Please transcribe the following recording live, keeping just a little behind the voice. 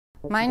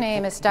My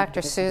name is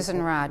Dr.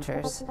 Susan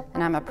Rogers,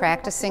 and I'm a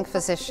practicing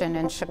physician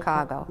in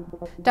Chicago.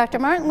 Dr.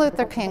 Martin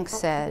Luther King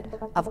said,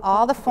 "Of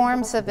all the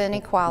forms of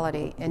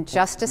inequality,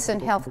 injustice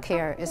in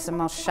healthcare is the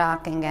most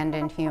shocking and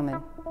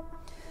inhuman."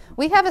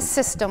 We have a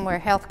system where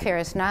healthcare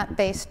is not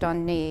based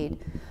on need,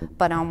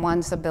 but on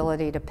one's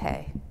ability to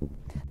pay.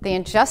 The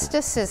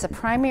injustice is a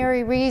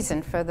primary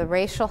reason for the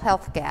racial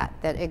health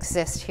gap that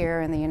exists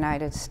here in the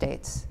United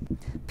States.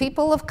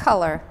 People of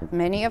color,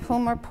 many of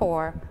whom are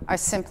poor, are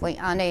simply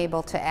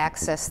unable to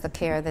access the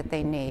care that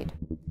they need.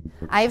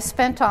 I have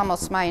spent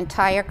almost my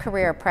entire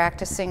career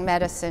practicing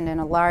medicine in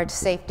a large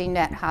safety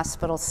net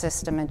hospital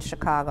system in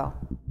Chicago.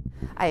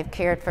 I have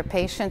cared for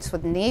patients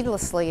with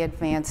needlessly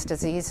advanced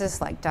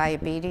diseases like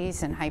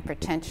diabetes and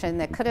hypertension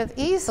that could have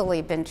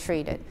easily been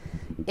treated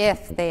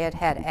if they had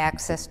had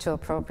access to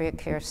appropriate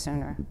care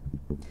sooner.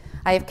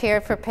 I have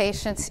cared for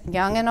patients,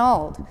 young and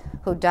old,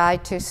 who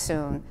died too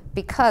soon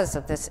because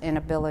of this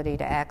inability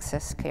to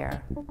access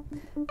care.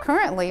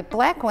 Currently,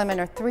 Black women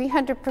are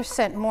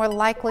 300% more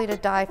likely to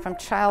die from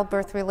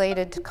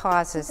childbirth-related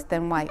causes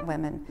than white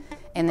women,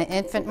 and the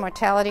infant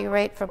mortality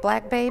rate for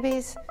Black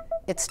babies,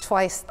 it's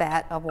twice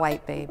that of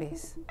white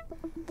babies.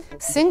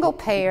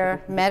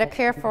 Single-payer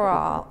Medicare for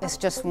all is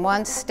just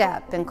one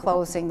step in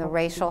closing the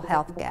racial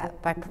health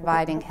gap by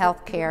providing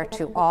health care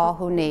to all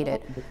who need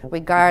it,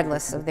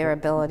 regardless of their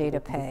ability to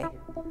pay.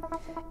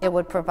 It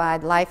would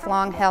provide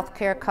lifelong health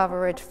care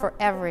coverage for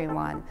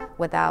everyone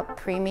without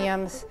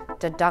premiums,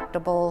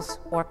 deductibles,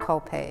 or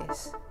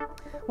copays.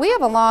 We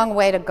have a long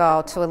way to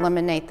go to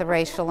eliminate the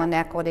racial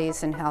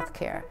inequities in health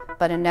care,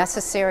 but a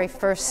necessary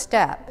first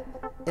step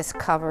is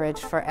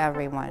coverage for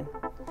everyone.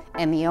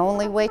 And the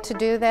only way to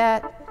do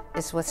that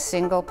is with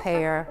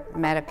single-payer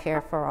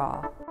Medicare for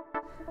all.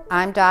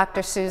 I'm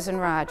Dr. Susan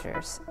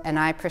Rogers, and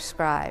I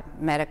prescribe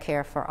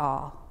Medicare for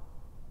all.